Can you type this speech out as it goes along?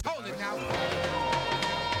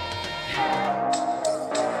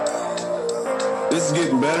This is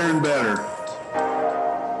getting better and better.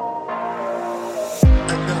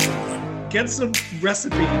 Get some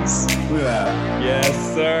recipes. Look at that.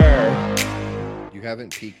 Yes, sir. You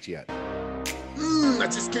haven't peaked yet. I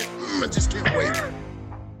just can't wait.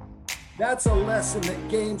 That's a lesson that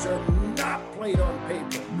games are not played on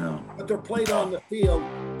paper. No. But they're played on the field.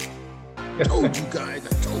 I told you guys. I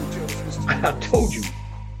told you. I told you.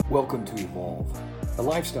 Welcome to Evolve, a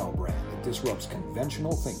lifestyle brand that disrupts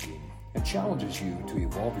conventional thinking and challenges you to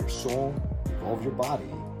evolve your soul, evolve your body,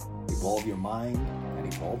 evolve your mind,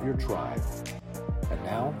 and evolve your tribe. And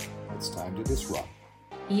now, it's time to disrupt.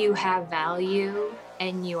 You have value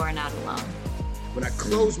and you are not alone. When I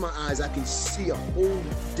close my eyes, I can see a whole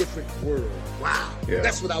different world. Wow. Yeah.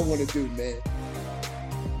 That's what I want to do, man.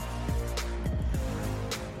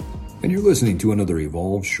 And you're listening to another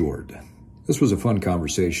Evolve Short. This was a fun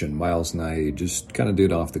conversation Miles and I just kind of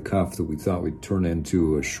did off the cuff that we thought we'd turn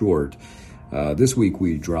into a short. This week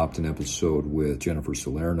we dropped an episode with Jennifer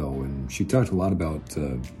Salerno, and she talked a lot about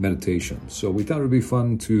meditation. So we thought it would be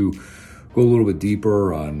fun to go a little bit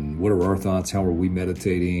deeper on what are our thoughts, how are we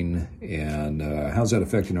meditating, and how's that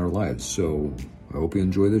affecting our lives. So I hope you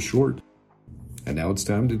enjoy this short. And now it's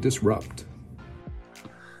time to disrupt.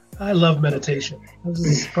 I love meditation. This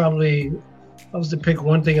is probably, if I was to pick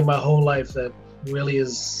one thing in my whole life that really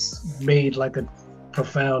has made like a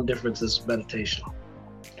profound difference, is meditation.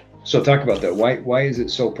 So talk about that. Why is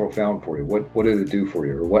it so profound for you? What did it do for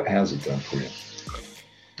you, or what has it done for you?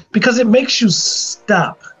 Because it makes you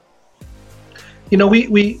stop. You know,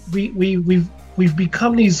 we've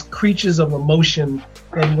become these creatures of emotion,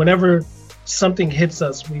 and whenever something hits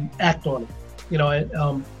us, we act on it. You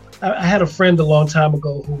know, I had a friend a long time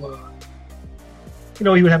ago who,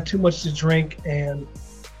 he would have too much to drink, and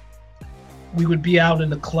we would be out in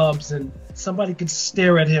the clubs, and somebody could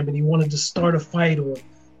stare at him, and he wanted to start a fight, or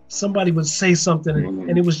somebody would say something,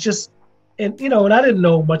 and it was just, and I didn't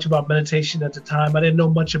know much about meditation at the time. I didn't know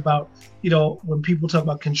much about, when people talk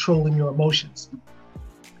about controlling your emotions.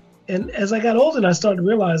 And as I got older, and I started to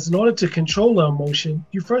realize, in order to control an emotion,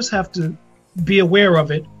 you first have to be aware of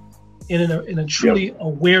it in a truly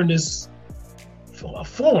awareness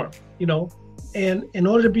form, and in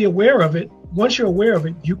order to be aware of it, once you're aware of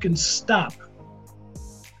it, you can stop.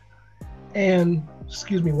 And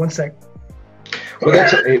excuse me one sec. Well,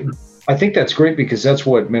 I think that's great, because that's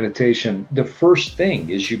what meditation, the first thing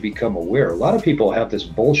is you become aware. A lot of people have this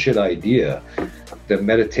bullshit idea that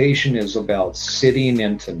meditation is about sitting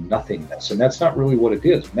into nothingness, and that's not really what it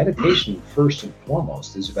is. Meditation, first and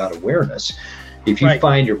foremost, is about awareness. If you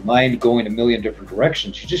find your mind going a million different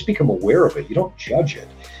directions, you just become aware of it. You don't judge it.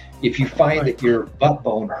 If you find that your butt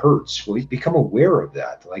bone hurts, well, you become aware of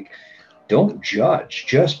that. Like, don't judge,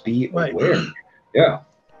 just be aware. Yeah.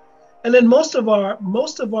 And then most of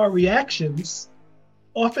our reactions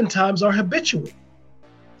oftentimes are habitual.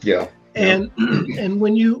 Yeah. And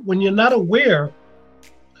when you're not aware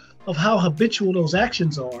of how habitual those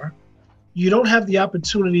actions are, you don't have the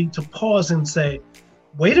opportunity to pause and say,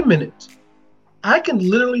 wait a minute, I can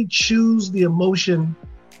literally choose the emotion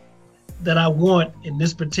that I want in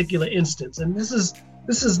this particular instance. And this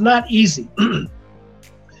is not easy.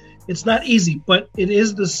 It's not easy, but it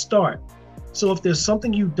is the start. So if there's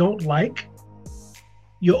something you don't like,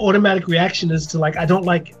 your automatic reaction is to like, I don't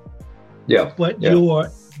like it. Yeah. But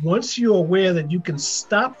once you're aware that you can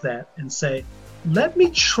stop that and say, let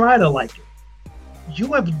me try to like it,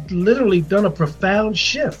 you have literally done a profound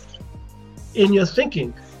shift in your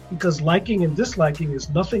thinking, because liking and disliking is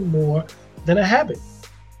nothing more than a habit.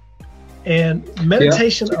 And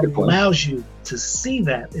meditation allows you to see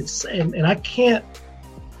that. And I can't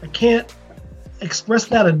express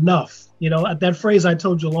that enough. That phrase I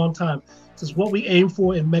told you a long time says, what we aim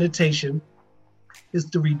for in meditation is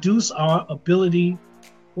to reduce our ability,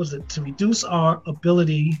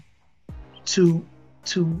 to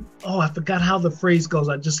I forgot how the phrase goes.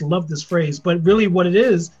 I just love this phrase. But really what it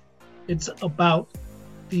is, it's about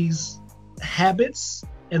these habits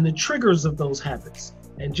and the triggers of those habits,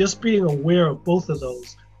 and just being aware of both of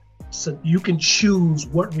those, so you can choose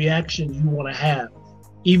what reaction you want to have,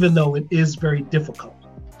 even though it is very difficult.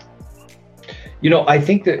 I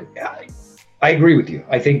think that I agree with you.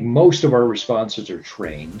 I think most of our responses are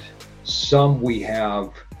trained. Some we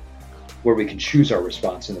have where we can choose our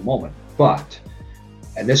response in the moment. But,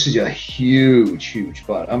 and this is a huge, huge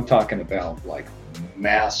but, I'm talking about like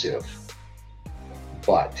massive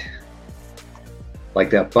but. Like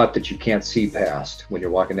that but that you can't see past when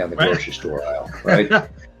you're walking down the grocery store aisle, right?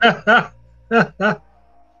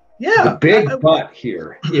 Yeah. The big but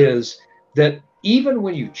here is that even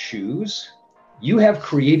when you choose, you have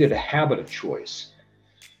created a habit of choice.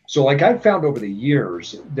 So like I've found over the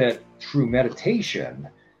years that through meditation,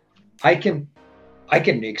 I can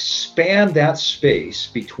expand that space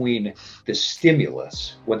between the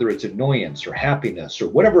stimulus, whether it's annoyance or happiness or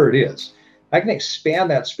whatever it is. I can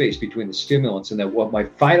expand that space between the stimulants and then what my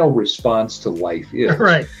final response to life is.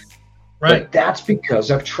 Right. But that's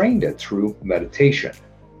because I've trained it through meditation.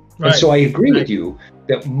 Right. And so I agree with you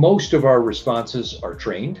that most of our responses are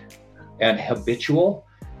trained and habitual.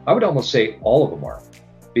 I would almost say all of them are,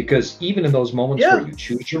 because even in those moments where you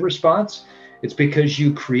choose your response, it's because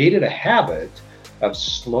you created a habit of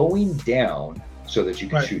slowing down so that you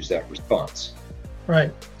can choose that response. Right.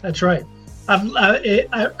 That's right.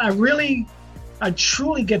 I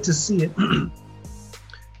truly get to see it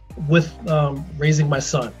with raising my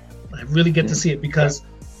son. I really get to see it because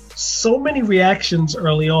so many reactions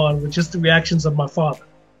early on were just the reactions of my father.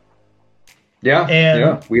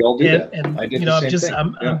 Yeah, we all do that. And I did the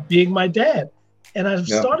same thing. I'm being my dad. And I've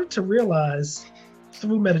started to realize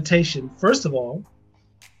through meditation, first of all,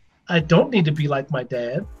 I don't need to be like my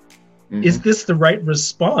dad. Is this the right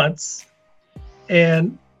response?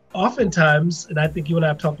 And oftentimes, and I think you and I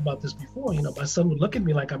have talked about this before, my son would look at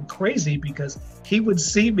me like I'm crazy because he would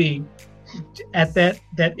see me at that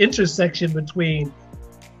intersection between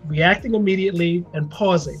reacting immediately and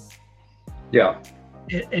pausing. Yeah.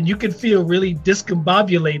 And you can feel really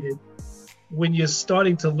discombobulated when you're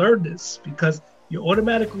starting to learn this because your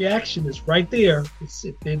automatic reaction is right there.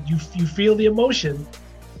 You feel the emotion,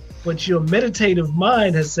 but your meditative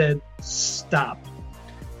mind has said, stop.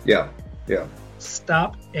 Yeah.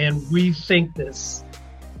 Stop and rethink this.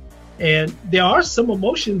 And there are some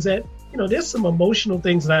emotions that, there's some emotional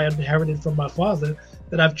things that I inherited from my father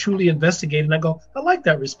that I've truly investigated. And I go, I like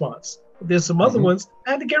that response. But there's some other ones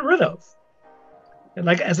I had to get rid of. And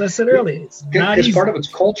like, as I said earlier, it's not easy. Part of it's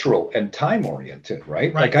cultural and time oriented,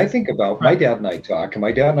 right? Like I think about my dad and I talk, and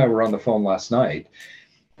my dad and I were on the phone last night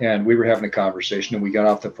and we were having a conversation and we got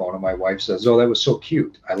off the phone and my wife says, oh, that was so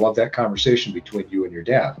cute. I love that conversation between you and your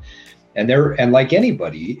dad. And like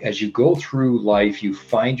anybody, as you go through life, you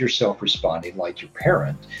find yourself responding like your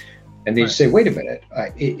parent. And then you say, wait a minute,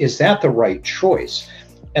 is that the right choice?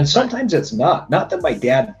 And sometimes it's not that my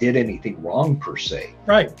dad did anything wrong per se.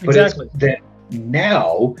 Right, but exactly. It's that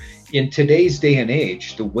now, in today's day and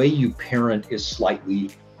age, the way you parent is slightly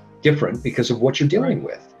different because of what you're dealing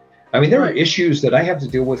with. I mean, there are issues that I have to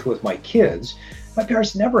deal with my kids. My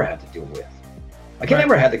parents never had to deal with. Like I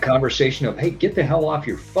never had the conversation of, hey, get the hell off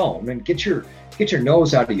your phone and get your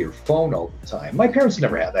nose out of your phone all the time. My parents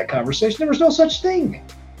never had that conversation. There was no such thing.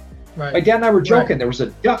 Right. My dad and I were joking. There was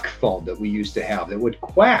a duck phone that we used to have that would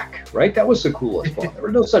quack, right? That was the coolest phone. There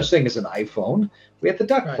was no such thing as an iPhone. We had the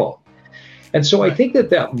duck phone. And so I think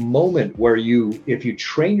that moment where if you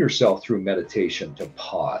train yourself through meditation to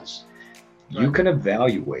pause, you can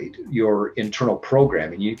evaluate your internal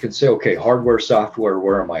programming. You can say, okay, hardware, software,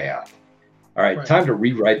 where am I at? All right, time to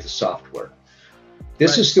rewrite the software.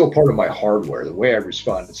 This is still part of my hardware. The way I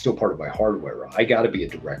respond is still part of my hardware. I got to be a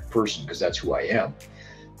direct person because that's who I am.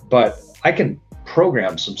 But I can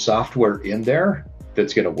program some software in there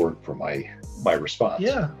that's going to work for my response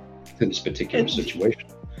to this particular situation.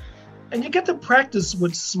 And you get to practice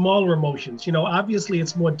with smaller emotions. Obviously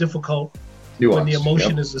it's more difficult when the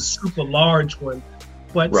emotion is a super large one.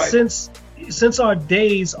 But since our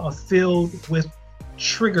days are filled with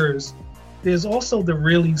triggers, there's also the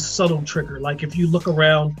really subtle trigger. Like if you look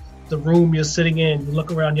around the room you're sitting in, you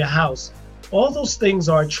look around your house, all those things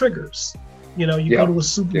are triggers. You go to a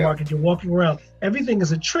supermarket, you're walking around, everything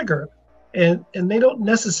is a trigger. And they don't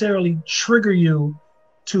necessarily trigger you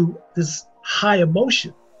to this high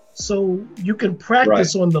emotion. So you can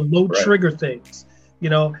practice on the low trigger things.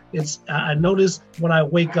 I notice when I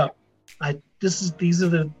wake up, these are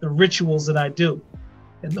the rituals that I do.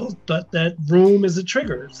 And that room is a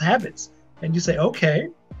trigger, it's habits. And you say, okay,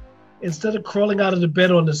 instead of crawling out of the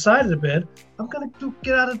bed on the side of the bed, I'm going to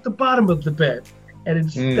get out at the bottom of the bed. And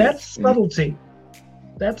it's that subtlety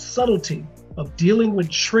of dealing with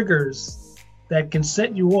triggers that can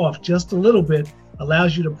set you off just a little bit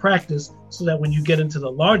allows you to practice so that when you get into the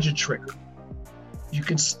larger trigger, you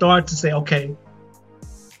can start to say, okay,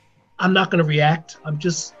 I'm not going to react.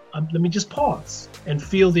 Let me just pause and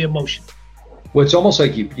feel the emotion. Well, it's almost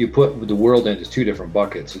like you put the world into two different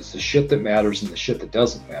buckets. It's the shit that matters and the shit that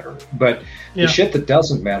doesn't matter. But the shit that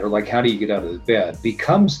doesn't matter, like how do you get out of the bed,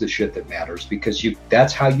 becomes the shit that matters because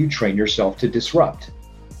that's how you train yourself to disrupt.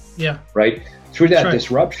 Yeah. Right? Through that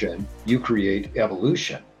disruption, you create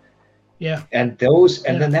evolution. Yeah. And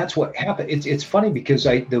then that's what happened. It's funny because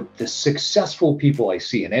the successful people I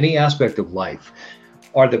see in any aspect of life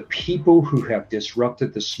are the people who have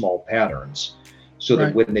disrupted the small patterns so so that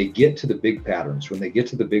Right. when they get to the big patterns, when they get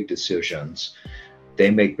to the big decisions, they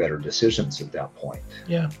make better decisions at that point.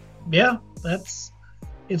 Yeah, it's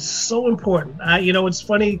so important. It's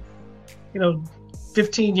funny,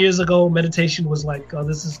 15 years ago, meditation was like, oh,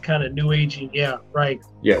 this is kind of new agey. Yeah, right.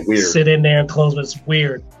 Yeah, weird. Sit in there and close, but it's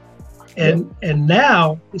weird. And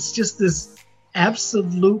now it's just this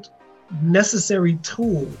absolute necessary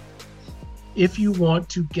tool if you want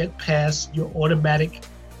to get past your automatic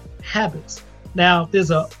habits. Now,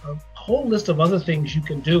 there's a whole list of other things you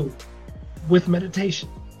can do with meditation.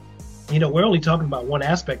 We're only talking about one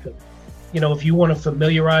aspect of it. If you want to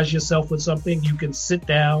familiarize yourself with something, you can sit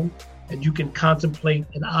down and you can contemplate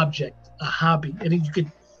an object, a hobby, and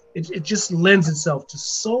it just lends itself to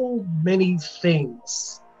so many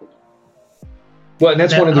things. Well, and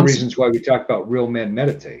that's one of the reasons why we talk about real men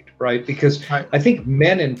meditate, right? Because Right. I think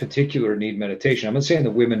men in particular need meditation. I'm not saying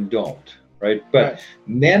that women don't, right? But Right.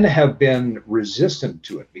 men have been resistant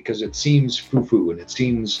to it because it seems foo-foo and it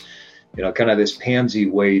seems, kind of this pansy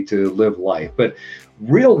way to live life. But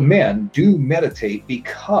real men do meditate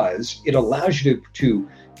because it allows you to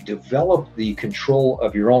develop the control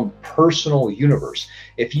of your own personal universe.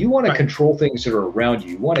 If you want to Right. control things that are around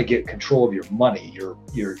you, you want to get control of your money, your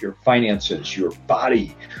finances, your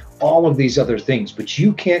body, all of these other things, but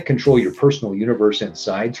you can't control your personal universe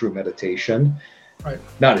inside through meditation. Right.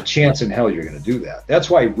 Not a chance in hell you're going to do that. That's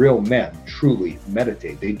why real men truly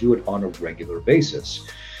meditate. They do it on a regular basis.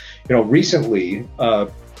 Recently,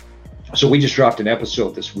 so we just dropped an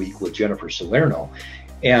episode this week with Jennifer Salerno.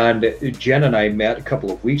 And Jen and I met a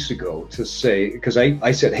couple of weeks ago to say, because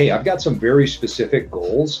I said, hey, I've got some very specific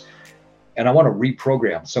goals and I want to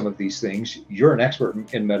reprogram some of these things. You're an expert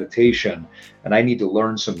in meditation and I need to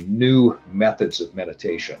learn some new methods of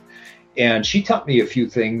meditation. And she taught me a few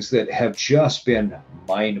things that have just been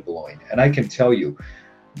mind-blowing. And I can tell you,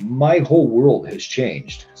 my whole world has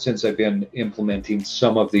changed since I've been implementing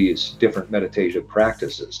some of these different meditative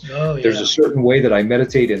practices. Oh, yeah. There's a certain way that I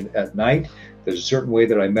meditate at night. There's a certain way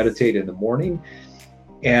that I meditate in the morning.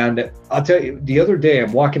 And I'll tell you, the other day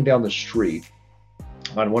I'm walking down the street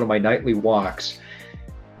on one of my nightly walks,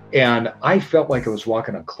 and I felt like I was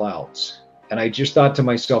walking on clouds. And I just thought to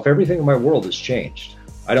myself, everything in my world has changed.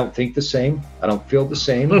 I don't think the same. I don't feel the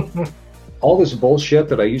same. All this bullshit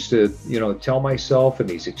that I used to, tell myself and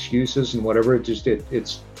these excuses and whatever,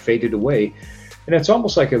 it's faded away. And it's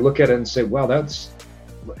almost like I look at it and say, wow, that's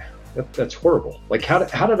horrible. Like, how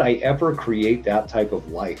did I ever create that type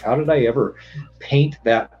of life? How did I ever paint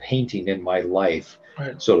that painting in my life,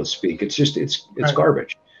 Right. so to speak? It's just, it's Right.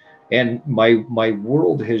 garbage. And my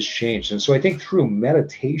world has changed. And so I think through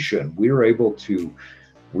meditation, we're able to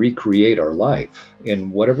recreate our life in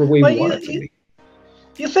whatever way we want it to be.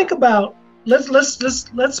 You think about, let's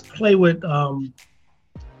play with an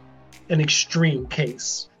extreme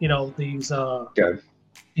case.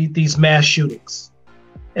 These mass shootings.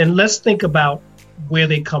 And let's think about where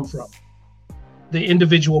they come from. The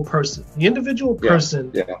individual person. The individual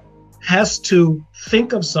person has to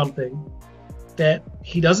think of something that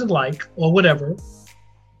he doesn't like or whatever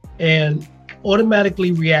and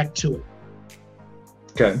automatically react to it.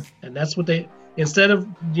 Okay. And that's what instead of,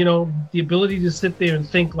 the ability to sit there and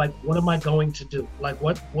think like, what am I going to do? Like,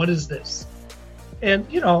 what is this? And,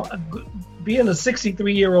 being a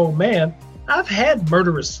 63-year-old man, I've had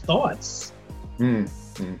murderous thoughts. And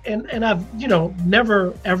I've,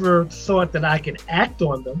 never ever thought that I could act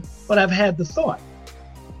on them, but I've had the thought.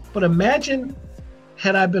 But imagine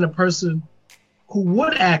had I been a person who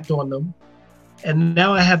would act on them, and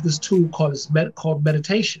now I have this tool called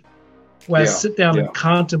meditation, where I sit down and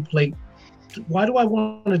contemplate, why do I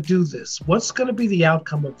want to do this? What's going to be the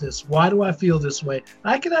outcome of this? Why do I feel this way?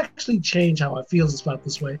 I can actually change how I feel about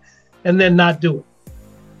this way, and then not do it.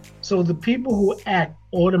 So the people who act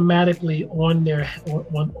automatically on their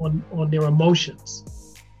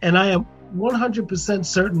emotions, and I am 100%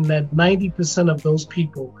 certain that 90% of those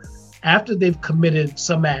people, after they've committed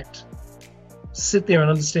some act, sit there and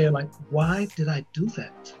understand, like, why did I do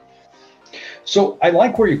that? So I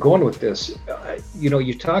like where you're going with this.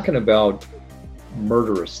 You're talking about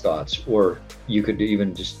murderous thoughts, or you could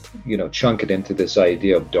even just, chunk it into this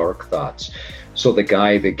idea of dark thoughts. So the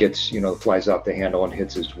guy that gets, flies off the handle and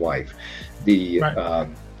hits his wife, the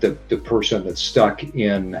person that's stuck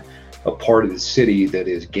in a part of the city that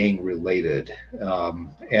is gang related,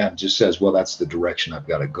 and just says, well, that's the direction I've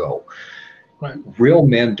got to go. Right. Real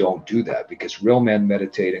men don't do that, because real men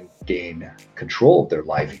meditate and gain control of their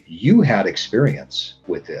life. You had experience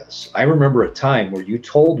with this. I remember a time where you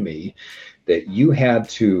told me that you had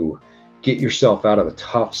to get yourself out of a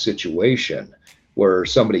tough situation where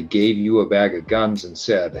somebody gave you a bag of guns and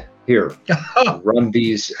said, "Here, run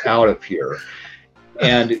these out of here."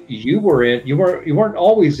 And you weren't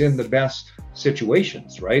always in the best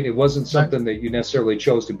situations, right? It wasn't something that you necessarily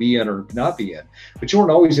chose to be in or not be in, but you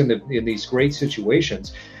weren't always in these great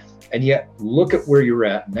situations. And yet look at where you're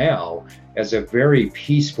at now as a very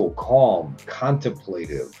peaceful, calm,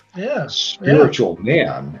 contemplative, spiritual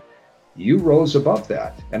man. You rose above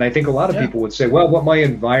that. And I think a lot of people would say, well, what my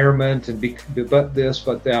environment and but this,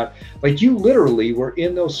 but that. Like, you literally were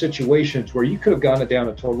in those situations where you could have gone down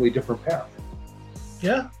a totally different path.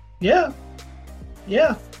 Yeah.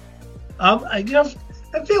 I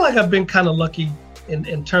feel like I've been kind of lucky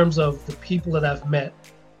in terms of the people that I've met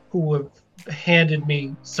who have handed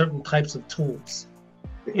me certain types of tools.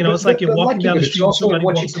 You know, it's like you're walking down the street. It's also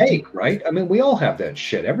what you take, right? I mean, we all have that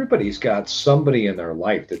shit. Everybody's got somebody in their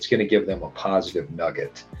life that's going to give them a positive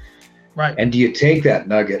nugget. Right. And do you take that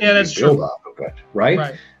nugget and you build off of it, right?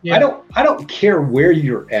 Right. Yeah. I don't care where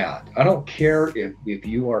you're at. I don't care if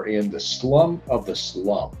you are in the slum of the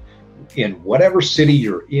slum, in whatever city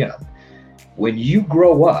you're in. When you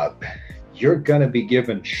grow up, you're going to be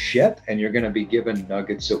given shit and you're going to be given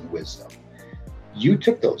nuggets of wisdom. You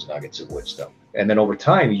took those nuggets of wisdom. And then over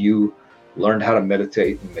time, you learned how to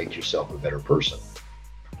meditate and make yourself a better person.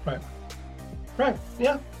 Right.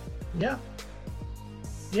 Yeah.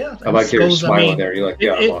 I like you're smiling there. You're like,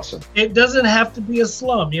 yeah, I'm awesome. It doesn't have to be a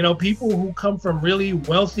slum. You know, people who come from really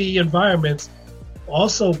wealthy environments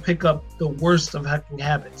also pick up the worst of hacking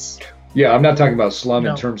habits. Yeah, I'm not talking about slum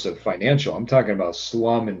in terms of financial. I'm talking about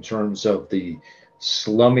slum in terms of the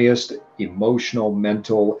slummiest emotional,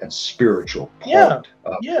 mental, and spiritual part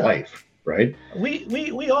of life. Right.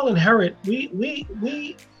 We all inherit.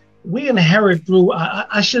 We inherit through.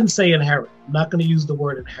 I shouldn't say inherit. I'm not going to use the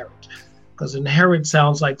word inherit, because inherit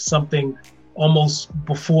sounds like something almost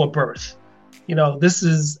before birth. You know, this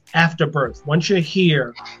is after birth. Once you're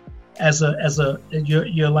here,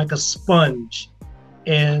 you're like a sponge,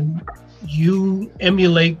 and you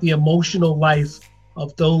emulate the emotional life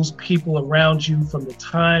of those people around you from the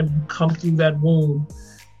time you come through that womb.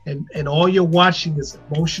 And all you're watching is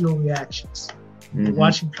emotional reactions. Mm-hmm. You're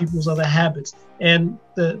watching people's other habits. And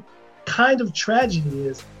the kind of tragedy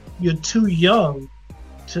is you're too young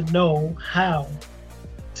to know how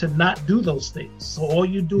to not do those things. So all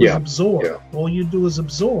you do is absorb. Yeah. All you do is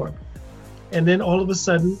absorb. And then all of a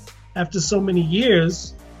sudden, after so many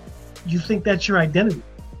years, you think that's your identity.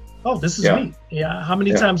 Oh, this is me. Yeah. How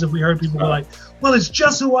many times have we heard people go like, well, it's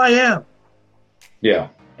just who I am. Yeah.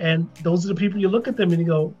 And those are the people you look at them and you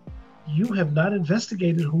go, you have not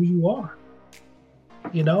investigated who you are.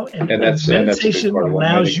 You know, and meditation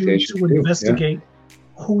allows you to investigate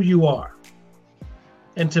who you are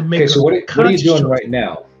and to make. Okay, so what are you doing right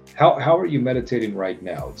now? How are you meditating right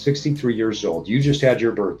now? At 63 years old, you just had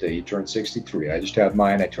your birthday. You turned 63. I just had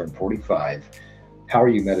mine. I turned 45. How are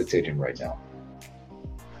you meditating right now?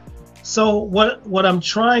 So what I'm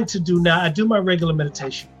trying to do now, I do my regular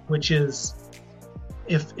meditation, which is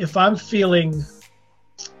if I'm feeling,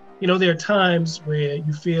 you know, there are times where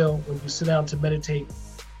you feel when you sit down to meditate,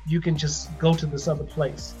 you can just go to this other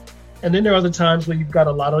place. And then there are other times where you've got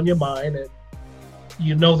a lot on your mind and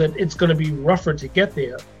you know that it's going to be rougher to get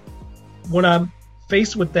there. When I'm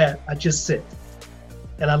faced with that, I just sit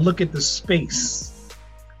and I look at the space.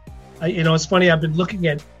 You know, it's funny, I've been looking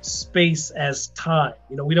at space as time.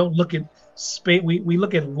 You know, we don't look at space, we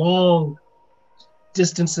look at long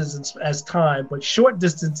distances as time, but short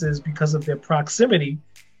distances, because of their proximity,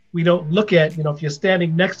 we don't look at, you know, if you're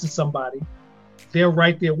standing next to somebody, they're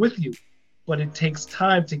right there with you, but it takes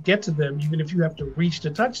time to get to them, even if you have to reach to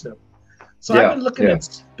touch them. So I've been looking at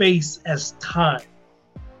space as time,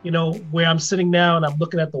 you know, where I'm sitting now and I'm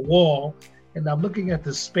looking at the wall and I'm looking at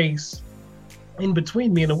the space in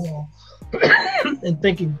between me and the wall and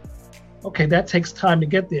thinking, okay, that takes time to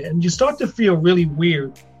get there. And you start to feel really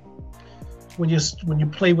weird when you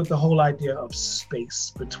play with the whole idea of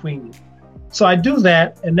space between you. So I do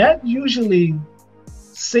that, and that usually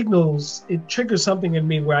it triggers something in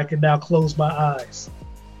me where I can now close my eyes.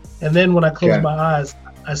 And then when I close my eyes,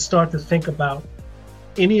 I start to think about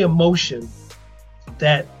any emotion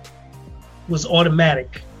that was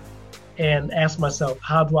automatic and ask myself,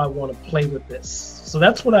 how do I want to play with this? So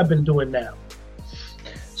that's what I've been doing now.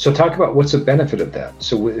 So talk about what's the benefit of that.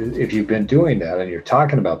 So if you've been doing that and you're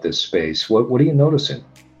talking about this space, what are you noticing?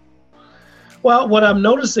 Well, what I'm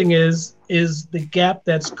noticing is the gap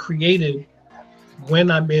that's created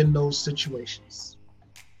when I'm in those situations.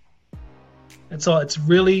 And so it's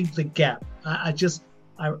really the gap.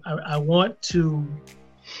 I want to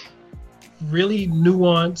really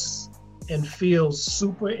nuance and feel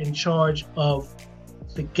super in charge of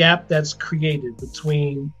the gap that's created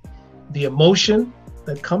between the emotion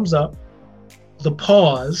that comes up, the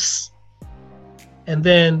pause, and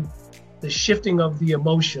then the shifting of the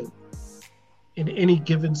emotion in any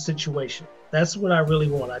given situation. That's what I really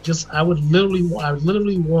want. I would literally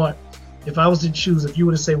want, if I was to choose, if you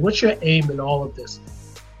were to say, what's your aim in all of this?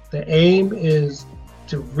 The aim is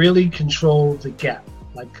to really control the gap.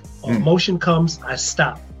 Like emotion comes, I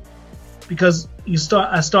stop. Because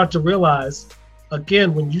I start to realize,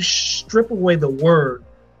 again, when you strip away the word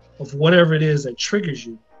of whatever it is that triggers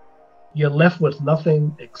you, you're left with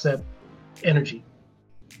nothing except energy.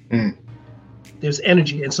 There's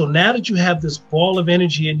energy. And so now that you have this ball of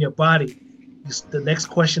energy in your body, the next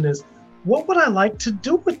question is, what would I like to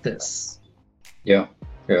do with this? Yeah.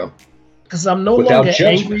 Because I'm no without longer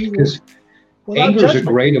judgment, angry. Because anger is a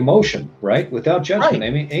great emotion, right? Without judgment. Right.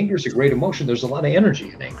 I mean, anger is a great emotion. There's a lot of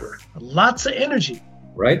energy in anger. Lots of energy.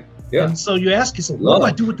 Right? Yeah. And so you ask yourself, what do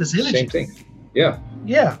I do with this energy? Same thing. Yeah.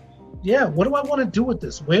 Yeah. What do I want to do with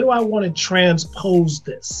this? Where do I want to transpose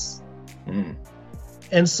this?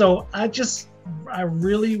 And so I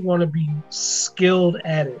really want to be skilled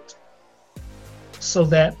at it so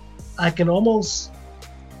that I can almost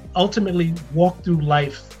ultimately walk through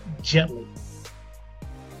life gently.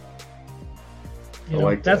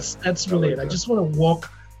 That's really it. I just want to walk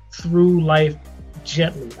through life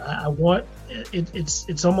gently. I want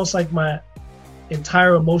it's almost like my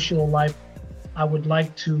entire emotional life. I would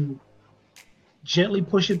like to gently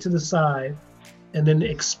push it to the side and then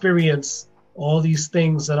experience all these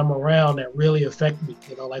things that I'm around that really affect me.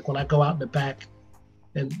 Like when I go out in the back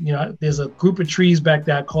and, there's a group of trees back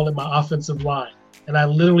there, I call it my offensive line. And I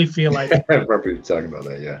literally feel like I remember you talking about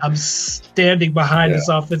that, yeah. I'm standing behind this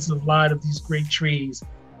offensive line of these great trees.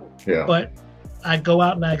 Yeah. But I go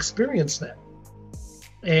out and I experience that.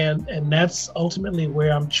 And that's ultimately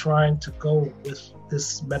where I'm trying to go with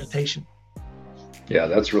this meditation. Yeah,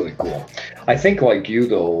 that's really cool. I think like you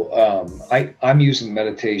though, I'm using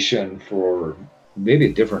meditation for maybe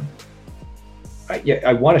a different,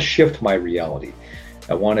 I want to shift my reality.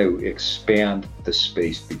 I want to expand the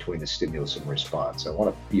space between the stimulus and response. I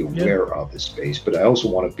want to be aware of the space, but I also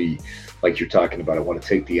want to be, like you're talking about, I want to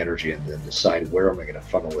take the energy and then decide where am I going to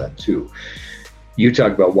funnel that to. You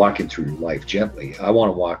talk about walking through your life gently. I want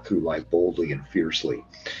to walk through life boldly and fiercely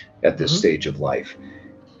at this stage of life.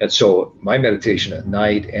 And so my meditation at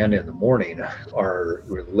night and in the morning are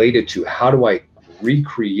related to how do I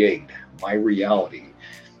recreate my reality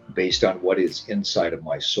based on what is inside of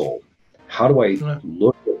my soul? How do I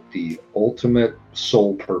look at the ultimate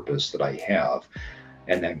soul purpose that I have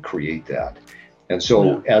and then create that? And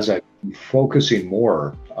so as I'm focusing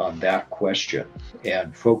more on that question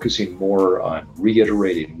and focusing more on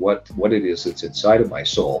reiterating what it is that's inside of my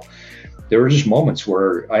soul, there are just moments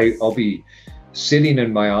where I'll be sitting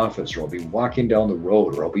in my office, or I'll be walking down the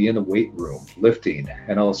road, or I'll be in the weight room lifting,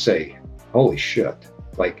 and I'll say, holy shit,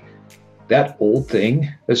 like that old thing,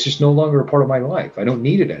 that's just no longer a part of my life. I don't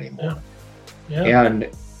need it anymore. Yeah. And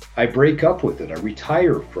I break up with it. I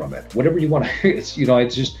retire from it, whatever you want to, it's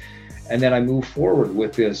just, and then I move forward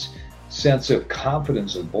with this sense of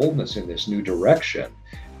confidence and boldness in this new direction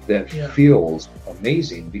that feels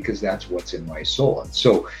amazing because that's what's in my soul. And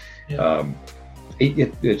so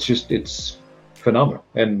it's phenomenal.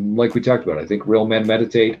 And like we talked about, I think real men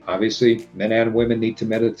meditate. Obviously, men and women need to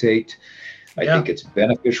meditate. I think it's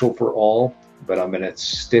beneficial for all, but I'm going to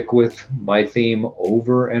stick with my theme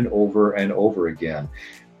over and over and over again,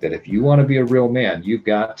 that if you want to be a real man, you've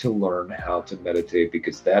got to learn how to meditate,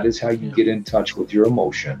 because that is how you get in touch with your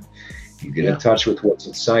emotion. You get in touch with what's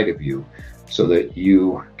inside of you so that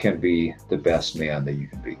you can be the best man that you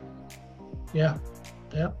can be. Yeah.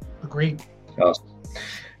 Agreed. Awesome.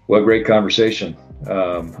 What a great conversation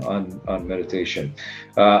on meditation.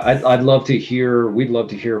 We'd love to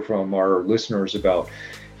hear from our listeners about,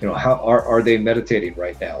 how are they meditating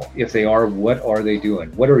right now? If they are, what are they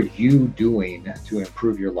doing? What are you doing to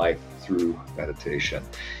improve your life through meditation?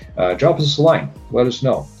 Drop us a line. Let us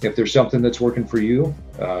know. If there's something that's working for you,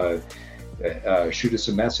 shoot us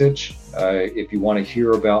a message. If you want to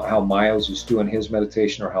hear about how Miles is doing his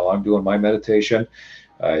meditation or how I'm doing my meditation,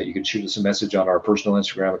 you can shoot us a message on our personal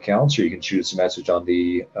Instagram accounts, or you can shoot us a message on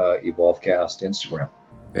the EvolveCast Instagram.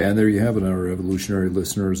 And there you have it, our evolutionary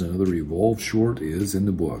listeners. Another Evolve Short is in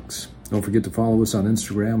the books. Don't forget to follow us on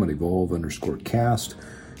Instagram at Evolve_cast.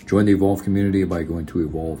 Join the Evolve community by going to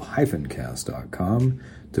evolve-cast.com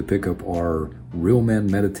to pick up our Real Men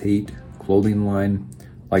Meditate clothing line.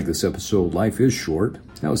 Like this episode, life is short.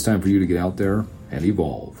 Now it's time for you to get out there and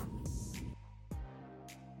evolve.